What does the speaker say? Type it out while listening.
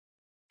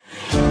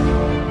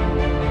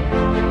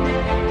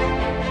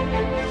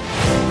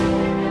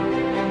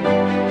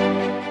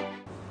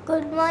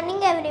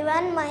morning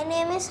everyone, my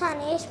name is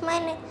Anish.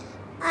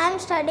 I am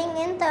studying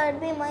in 3rd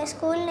B. My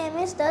school name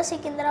is the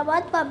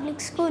Secunderabad Public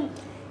School.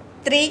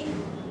 3,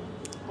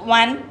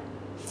 1,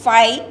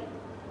 5,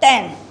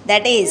 10,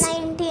 that is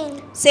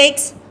 19,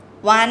 6,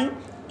 1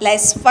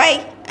 less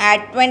 5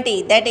 add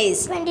 20, that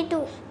is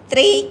 22,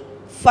 3,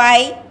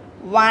 5,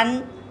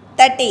 1,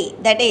 30,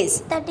 that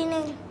is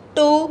 39,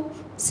 2,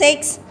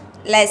 6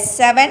 less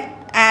 7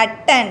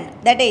 add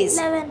 10, that is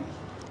 11,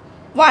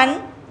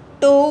 1,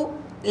 2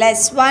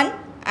 less 1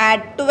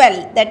 add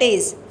 12, that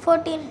is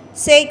 14,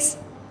 6,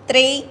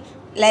 3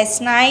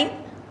 less 9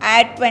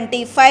 add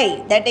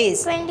 25, that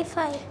is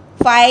 25,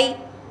 5,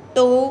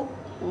 2,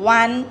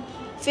 1,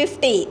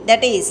 50,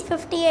 that is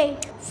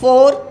 58,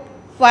 4,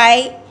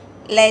 5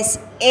 less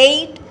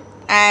 8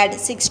 add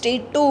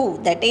 62,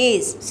 that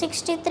is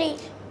 63,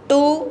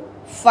 2,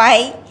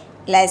 5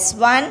 less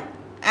 1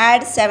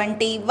 add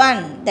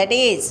 71, that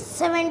is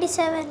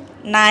 77,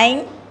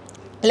 9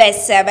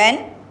 less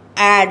 7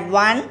 add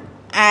 1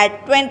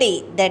 add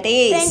 20, that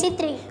is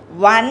 23,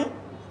 1,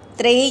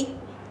 3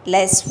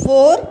 less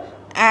 4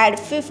 add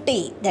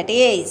 50, that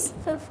is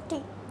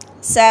 50,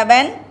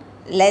 7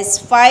 less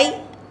 5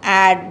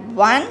 add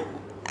 1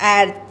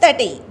 add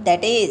 30,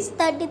 that is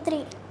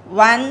 33,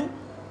 1,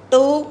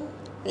 2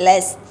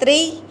 less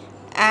 3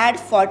 add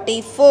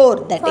 44,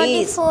 that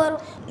is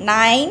 44,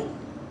 9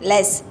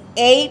 less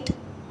 8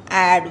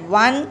 add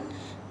 1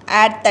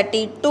 add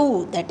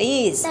 32, that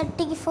is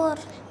 34,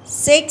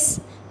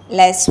 6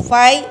 less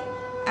 5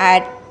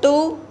 add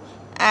 2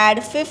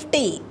 add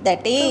 50,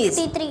 that is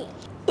 53,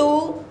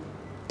 2,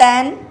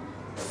 10,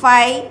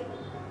 5,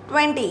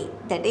 20,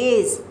 that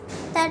is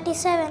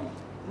 37,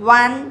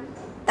 1,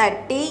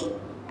 30,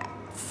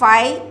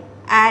 5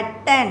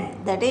 add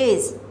 10, that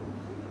is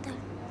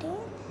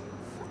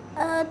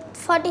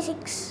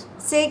 46,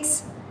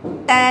 6,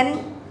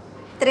 10,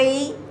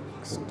 3,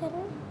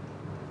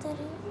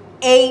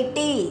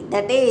 80,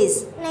 that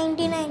is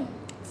 99,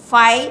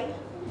 5,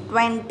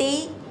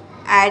 20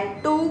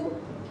 add 2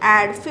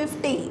 add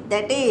 50,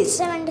 that is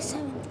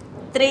 77,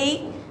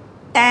 3,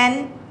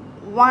 10,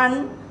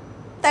 1,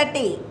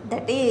 30,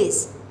 that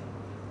is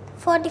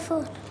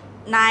 44,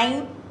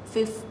 9,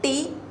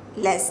 50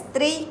 less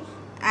 3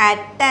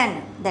 add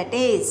 10, that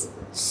is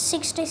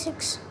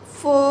 66,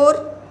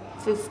 4,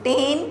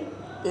 15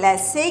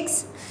 less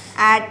 6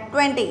 add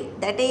 20,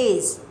 that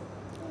is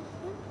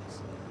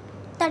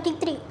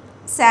 33,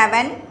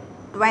 7,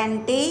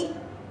 20,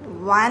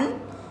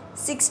 1,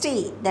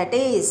 60, that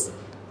is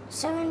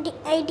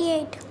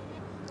 88,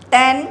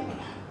 10,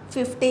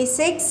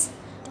 56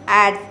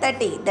 add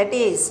 30, that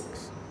is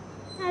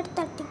add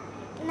 30,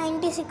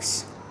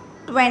 96,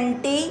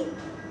 20,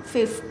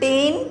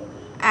 15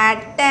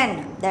 add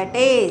 10, that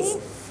is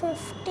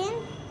 15,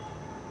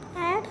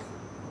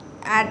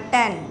 add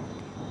 10,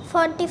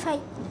 45,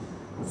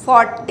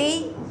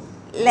 40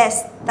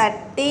 less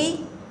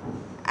 30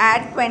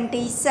 add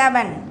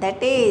 27,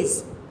 that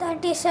is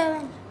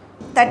 37,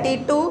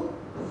 32,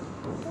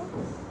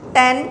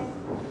 10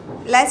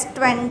 less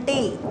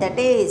 20, that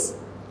is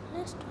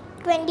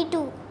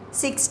 22,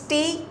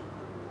 60,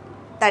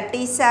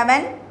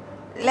 37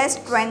 less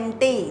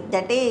 20,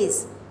 that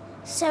is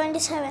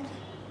 77,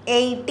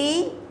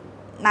 80,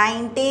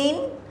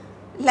 19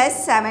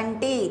 less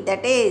 70,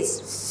 that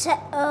is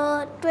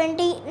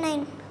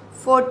 29,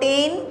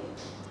 14,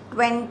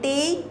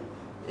 20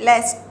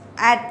 less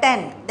add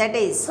 10, that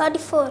is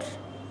 44,